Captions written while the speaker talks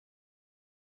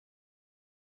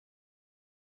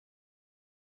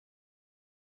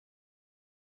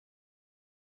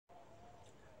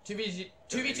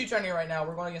2v2 tourney right now.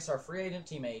 We're going against our free agent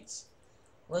teammates.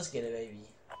 Let's get it, baby.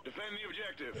 Defend the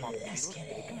objective. Let's get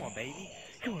it. Come on, baby.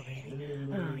 Come on, baby.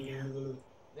 Oh, yeah.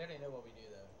 They already know what we do,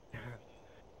 though.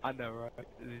 I know, right?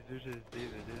 They're just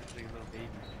little babies.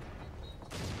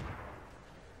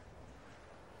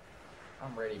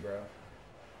 I'm ready, bro.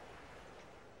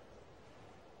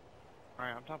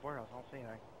 Alright, I'm top warehouse. I don't see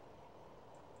anything.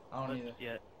 I don't either.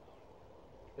 Yet.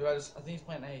 Dude, I think he's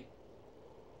playing A.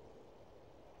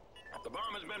 The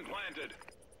bomb has been planted.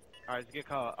 Alright, it's a good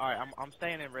call. Alright, I'm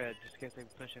staying in red just in case they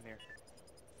push in here.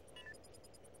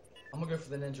 I'm gonna go for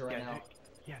the ninja right now.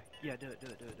 Yeah, do it.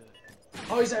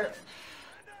 Oh, he's there.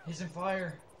 He's in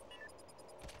fire.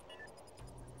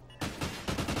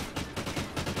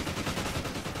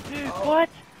 Dude, what?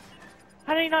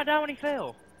 How did he not die when he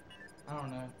fell? I don't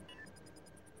know.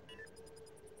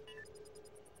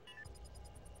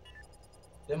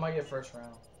 They might get first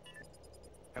round.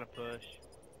 Gotta push.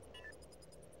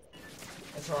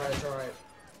 It's alright, it's alright.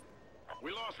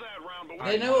 We lost that round, but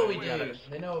They know what we do.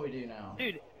 They know what we do now.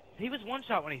 Dude, he was one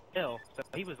shot when he fell, so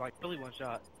he was like really one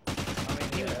shot. I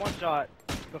mean, he was one shot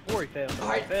before he fell. So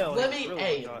Alright, he fell,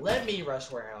 let me rush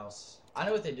warehouse. I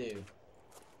know what they do.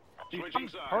 Dude, I'm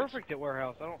perfect at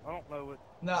warehouse. I don't know what.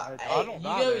 No, I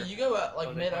don't you go like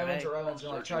Oh, mid they Owens play or Owens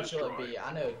and like try to chill at destroy. B.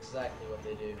 I know exactly what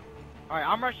they do. Alright,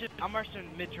 I'm rushing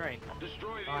mid train.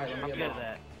 Destroy the Alright, objective. I'm get good bomb. at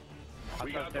that. We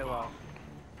I'm trying got to stay the low. bomb.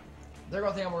 They're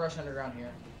gonna think I'm gonna rush underground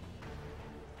here.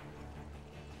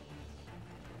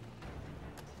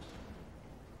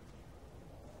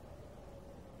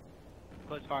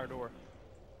 Close fire door.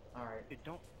 Alright. Dude,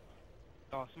 don't.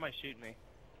 Oh, somebody's shooting me.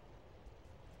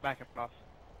 Back and off.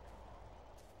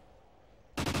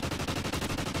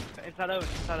 Inside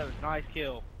Owens. Nice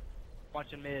kill.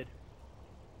 Watching mid.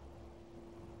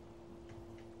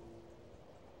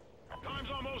 Time's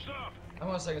almost up. I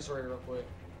want a second story real quick.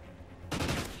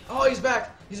 Oh, he's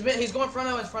back. He's going front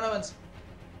Owens.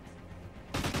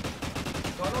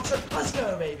 Go, don't trip. Let's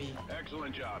go, baby.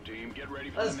 Excellent job, team. Get ready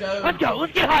for Let's the go. next Let's go.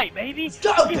 Let's get hype, baby. Let's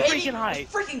go, Get baby. freaking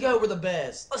hype. Let's freaking go. We're the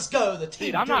best. Let's go, the team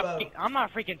Dude, I'm duo.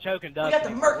 not freaking choking We Dusty. got the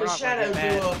Mercury We're not Shadow gonna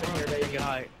get duo mad. up in here, We're baby. freaking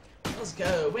hype. Let's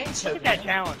go. We ain't Look choking at that them.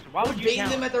 challenge. Why We're would you beating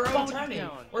challenge? them at their Why own would you tourney.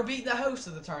 challenge? We're beating the host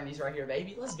of the tourneys right here,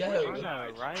 baby. Let's go. I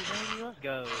know, right, baby? Let's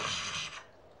go.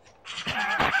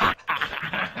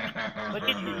 Look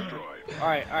at you. destroyed.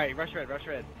 Alright, rush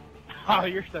red. Oh,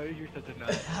 you're such a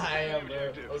nut. I am,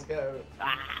 bro. Let's go.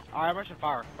 Alright, I'm rushing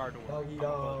fire door. Doggy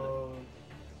dog.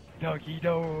 Doggy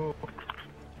dog.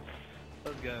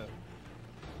 Let's go.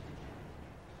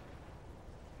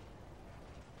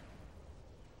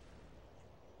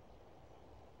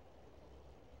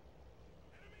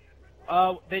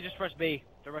 They just rushed B.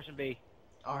 They're rushing B.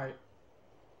 Alright.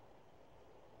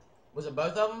 Was it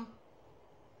both of them?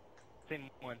 Same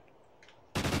one.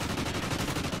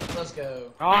 Let's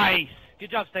go. Nice!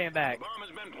 Good job staying The back. bomb has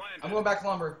been planted. I'm going back to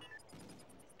lumber.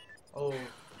 Oh.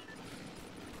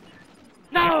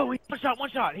 No! One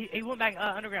shot! He went back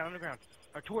underground.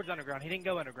 Or towards underground. He didn't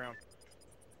go underground.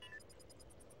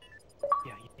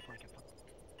 Yeah, he's flanking.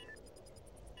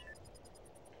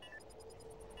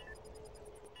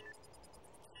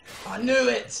 I knew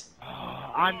it!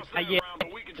 Yeah.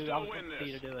 But we can Dude, still I was win waiting for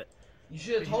you this. to do it. You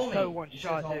should have He's told me. so one You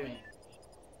should have shot, told dude. me.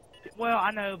 Well,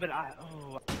 I know, but I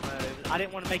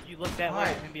didn't want to make you look that way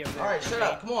Alright, and be over there. alright, shut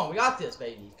up. Come on, we got this,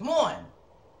 baby. Come on.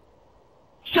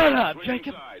 Shut up, Switching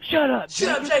Jacob! sides. Shut up,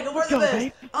 Shut up, Jacob. We're Let's the go, best.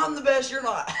 babe. I'm the best. You're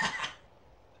not.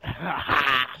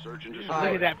 Search and Look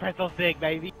destroy. at that pretzel stick,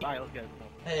 baby. Alright, let's go.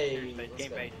 Hey. Game Let's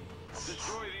go. base.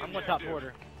 Destroy the I'm going top objective.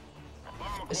 quarter.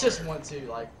 Bomb It's just acquired. 1-2,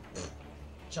 like,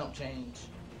 chump change.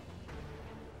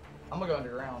 I'm gonna go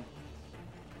underground.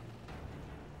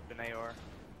 An AR.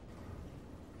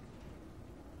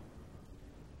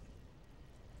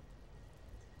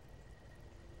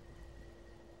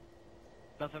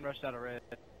 Nothing rushed out of red.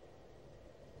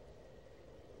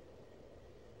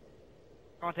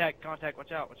 Contact,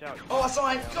 watch out. Oh, I saw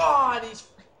him. God,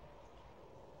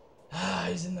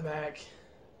 he's in the back.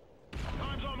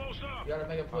 Time's almost up. You gotta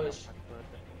make a push.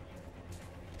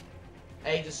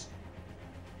 Hey, just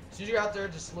as soon as you're out there,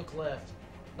 just look left.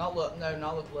 Not look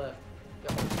left.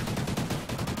 Yep.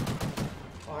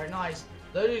 Alright, nice.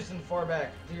 Those dudes in the far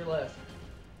back, to your left.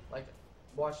 Like,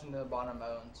 watching the bottom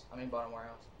bottom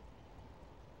warehouse.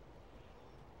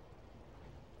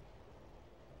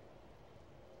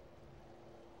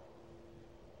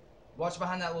 Watch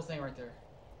behind that little thing right there.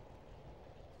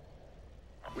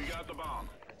 We got the bomb.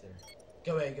 Right there.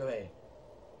 Go A.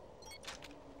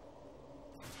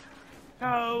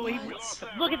 No, We lost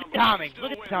that look at round, the but we timing. can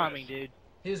Look at still the win timing, this. dude.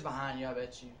 He was behind you, I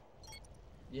bet you.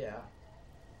 Yeah.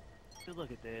 Dude,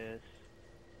 look at this.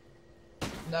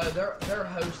 No, they're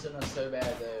hosting us so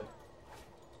bad though.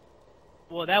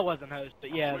 Well, that wasn't host,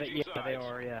 but yeah, Switching they sides.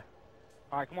 are, yeah.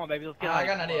 Alright, come on, baby, let's get I out.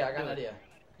 got an idea. I got an idea.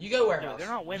 You go warehouse. Dude,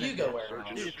 they're not winning You go yet. Search warehouse.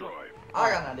 and destroy.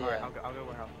 I got an idea. Alright, I'll go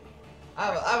warehouse. I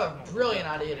have a brilliant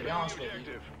idea to be honest with you.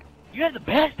 Objective. You have the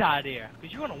best idea,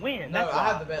 because you're gonna win. No, That's I why.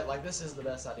 have the bet. Like this is the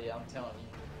best idea. I'm telling you.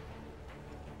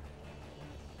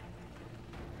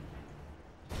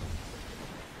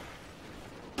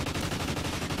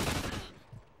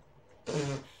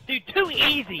 Dude, too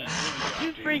easy.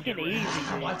 Too freaking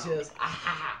easy, dude. Watch this.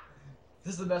 Ah,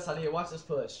 this is the best idea. Watch this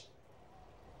push.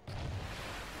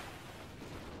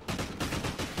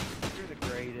 You're the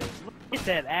greatest. Look at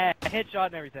that ass, headshot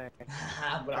and everything.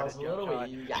 But I was a little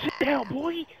weak. Sit down,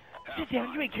 boy. Sit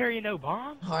down. You ain't carrying no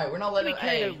bomb. All right, we're not You letting ain't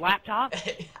carrying no laptop.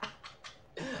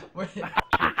 We're- Alright,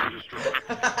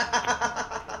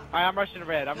 I'm rushing the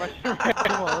red. I'm rushing the red.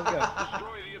 Come on, let's go.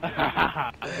 Destroy the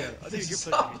objective. Dude, you're pushing me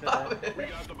so Stop bad. it. We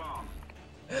got the bomb.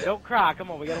 Don't cry. Come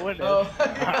on, we gotta win this.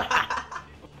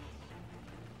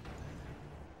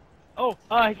 Oh.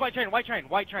 Oh, he's white train. Watch it.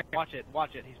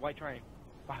 He's white train.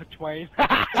 White Twain.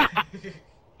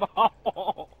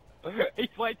 Oh, he's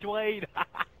white Twain.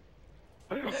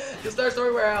 Just third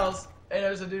story warehouse. Hey,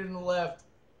 there's a dude in the left.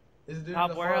 There's a dude Top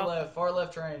in the warehouse? far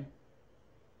left train.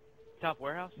 Top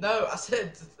warehouse? No, I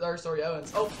said third story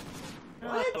Owens. Oh,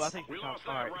 what? Oh, I think We top. lost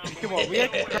that Alright, round. come on. We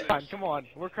have to cry. Come on,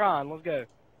 we're crying. Let's go.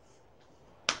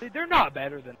 Dude, they're not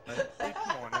better than us. Dude,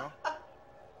 come on now.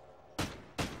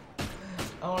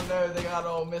 Oh no, they got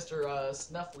old Mr.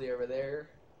 Snuffly over there.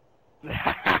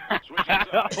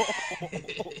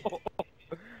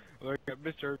 Look at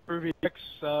Mr. Groovy X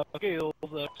skills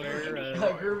up there.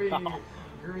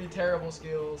 Groovy, terrible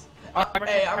skills. Alright,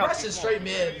 Hey, I'm come on. rushing straight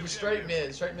mid train.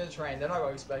 They're not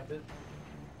gonna expect it.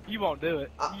 You won't do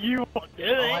it. I- You won't do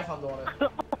My it. life, I'm doing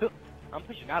it. I'm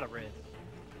pushing out of red.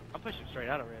 I'm pushing straight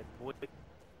out of red. Boy.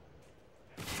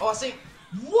 Oh, I see.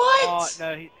 What? Oh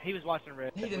no, he was watching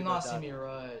red. He did not see me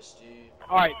rush, dude.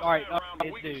 Alright,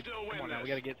 But we can dude. still win Come on now, we this.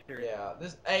 gotta get serious. Yeah,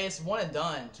 this. Hey, it's one and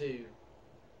done too.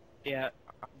 Yeah.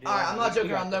 Dude, All right, I'm not we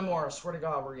joking got around no more. I swear to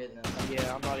God, we're getting it. this.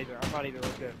 Yeah, I'm not either.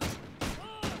 Let's go.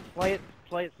 Play it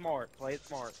smart.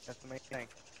 That's the main thing.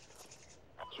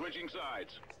 Switching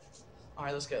sides. All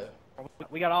right, let's go.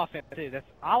 We got offense too.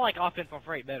 I like offense on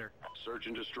freight better. Search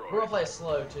and destroy. We're gonna play it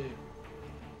slow too.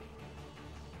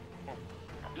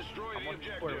 Destroy I'm the on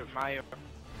quarter objective. with my.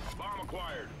 Bomb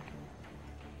acquired.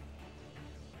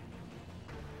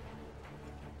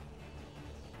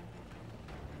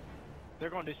 They're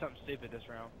gonna do something stupid this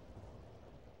round.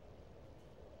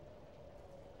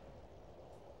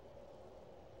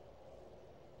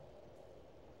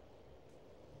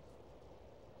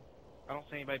 I don't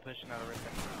see anybody pushing out of red.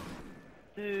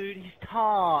 Dude, he's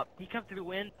top. He come through the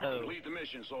window. Complete the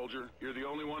mission, soldier. You're the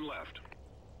only one left.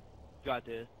 Got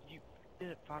this. You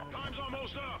did it finally. Time's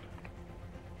almost up.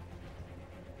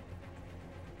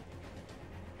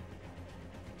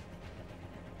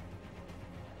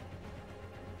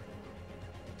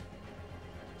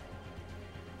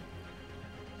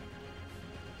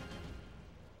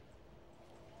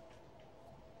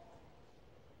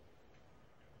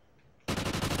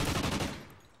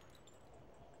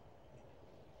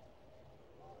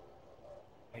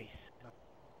 Nice.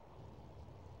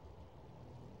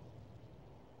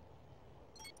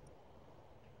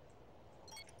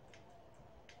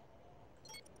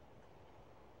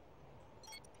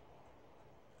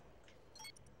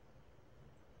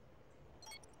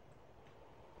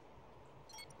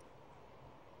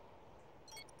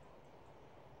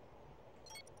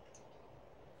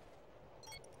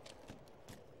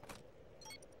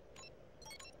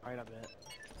 Alright, I bet.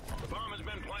 The bomb has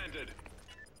been planted.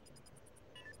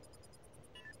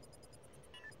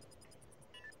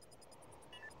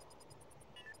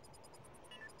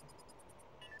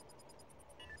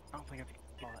 I don't think it's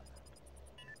a spot.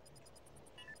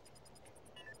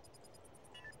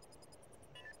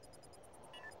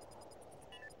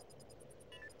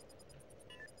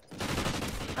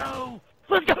 No!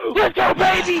 Let's go,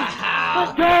 baby!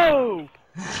 Let's go!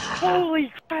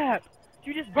 Holy crap!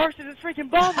 You just bursted his freaking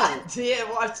bubble! Yeah,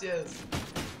 watch this.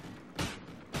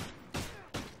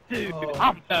 Dude,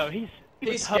 Oh. he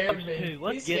He scared was me. too.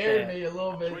 Let's He get scared that. me a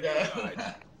little bit Switching though. sides.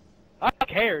 I don't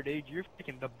care, dude. You're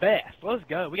freaking the best. Let's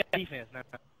go. We got defense now.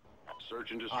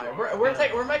 Search and destroy.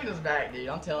 Alright, we're making this back, dude.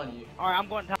 I'm telling you. Alright, I'm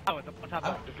going top with I'm top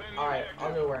I'm- with. Defend the Alright, objective.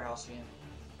 I'll go warehouse again.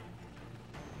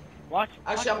 Watch.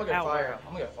 Actually, I'm watch gonna go out fire. warehouse.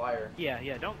 I'm gonna go fire.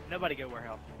 Yeah, don't nobody go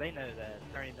warehouse. They know that.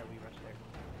 They already know we rush there.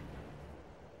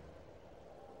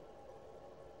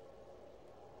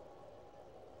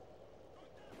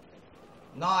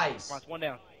 Nice. Come on, it's one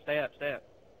down. Stay up.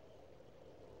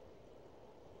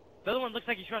 The other one looks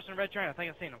like he's rushing a red train. I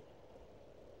think I've seen him.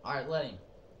 Alright, let him.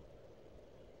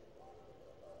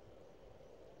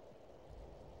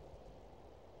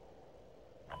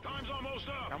 Time's almost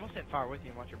up. I'm gonna sit fire with you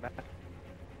and watch your back.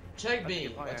 Check That's a B.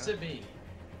 good plan, Exit B.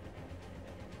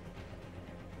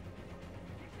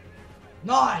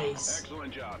 Nice!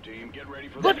 Excellent job, team. Get ready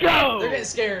for Let's the go! They're getting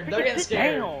scared. They're getting Sit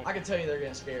scared. down. I can tell you they're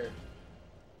getting scared.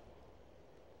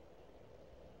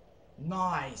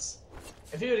 Nice.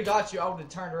 If he would have got you, I would have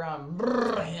turned around and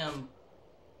brrr him.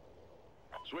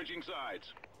 Switching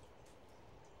sides.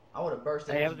 I would have burst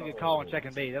in Hey, that his was a good bubble. call on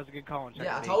checking B. That was a good call on checking B.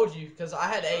 Yeah, I told you, because I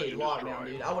had A Search and locked destroy. down,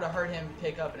 dude. I would have heard him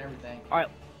pick up and everything. Alright,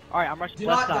 I'm rushing Do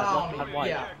left not side. down Left me. side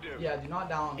white. Yeah, do not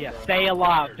down me. Yeah, bro. stay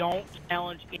alive. Don't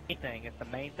challenge anything. It's the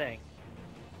main thing.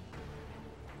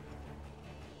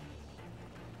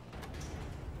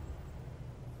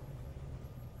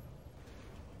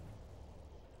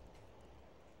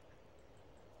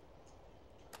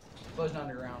 Closing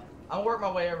underground. I'll work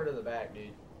my way over to the back, dude.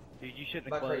 Dude, you shouldn't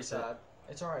By have crate closed side. that.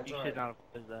 It's alright, it's You alright. should not have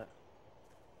closed that.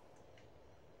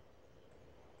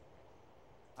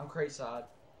 I'm crate side.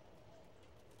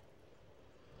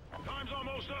 Time's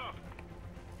almost up.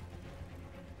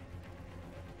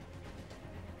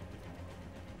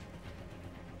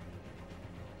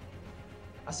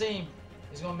 I see him.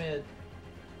 He's going mid.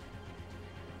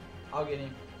 I'll get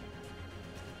him.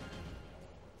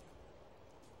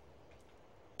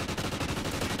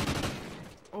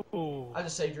 Oh, I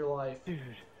just saved your life. dude.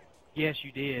 Yes,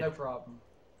 you did. No problem.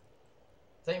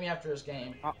 Take me after this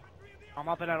game. I'm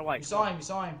up and out of white. You saw him, you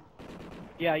saw him.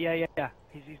 Yeah.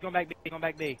 He's going back B. He's going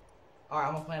back B. Alright,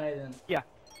 I'm on plan A then.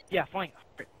 Yeah, flank.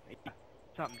 Yeah.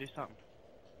 Something. Do something.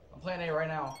 I'm playing A right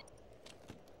now.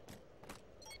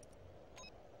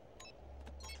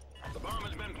 The bomb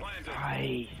has been planted.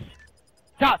 Nice.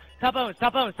 Top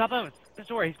Owens. This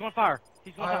way. He's going fire.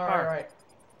 He's going fire. Alright.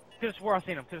 Could've swore I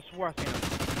seen him.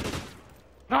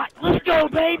 Not. Let's go,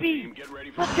 baby. Team, get ready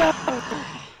for Let's go.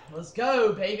 Let's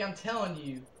go, baby, I'm telling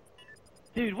you.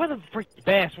 Dude, we're the freaking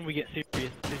best when we get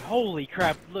serious. Dude, holy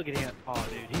crap. Look at him. Oh,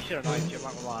 dude. He should have knifed you. I'm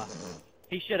not gonna lie.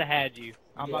 He should have had you.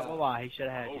 I'm not gonna lie. He should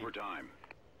have had you. overtime.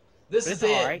 This But is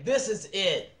it's it. alright. This is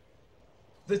it.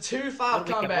 The 2-5 What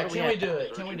do we comeback. have? Can we do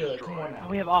it? Can we do it? Come on Oh, now.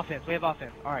 we have offense.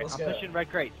 Alright, Let's I'm go. pushing red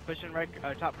crates. Pushing red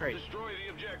top crates. Destroy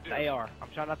the objective. The AR. I'm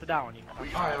trying not to die on you.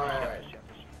 Alright.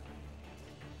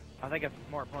 I think that's a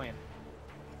smart plan.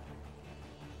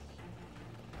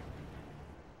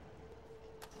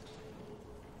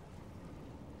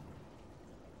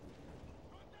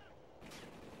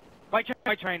 White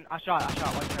train. I shot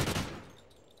white train.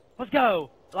 Let's go.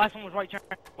 The last one was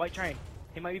white train.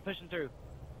 He might be pushing through.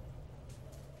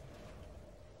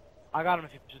 I got him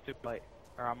if he pushes too late.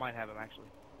 Or I might have him actually.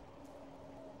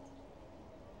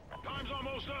 Time's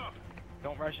almost up.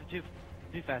 Don't rush him too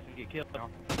fast and get killed. No.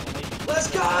 Let's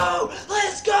go!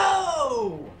 Let's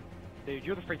go! Dude,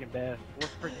 you're the freaking best.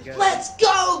 Let's freaking go. Let's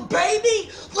go, baby!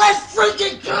 Let's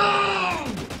freaking go!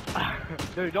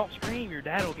 Dude, don't scream. Your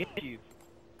dad will get you.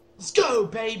 Let's go,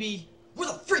 baby! We're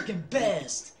the freaking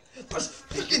best! Let's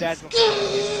Your dad's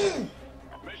freaking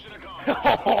gonna go! Mission Oh,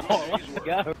 accomplished. let's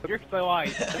go. You're so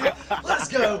hype. Let's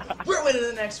go! We're winning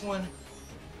the next one!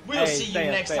 We'll Hey, see you stay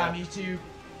up, next stay time, up. YouTube.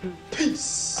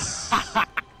 Peace!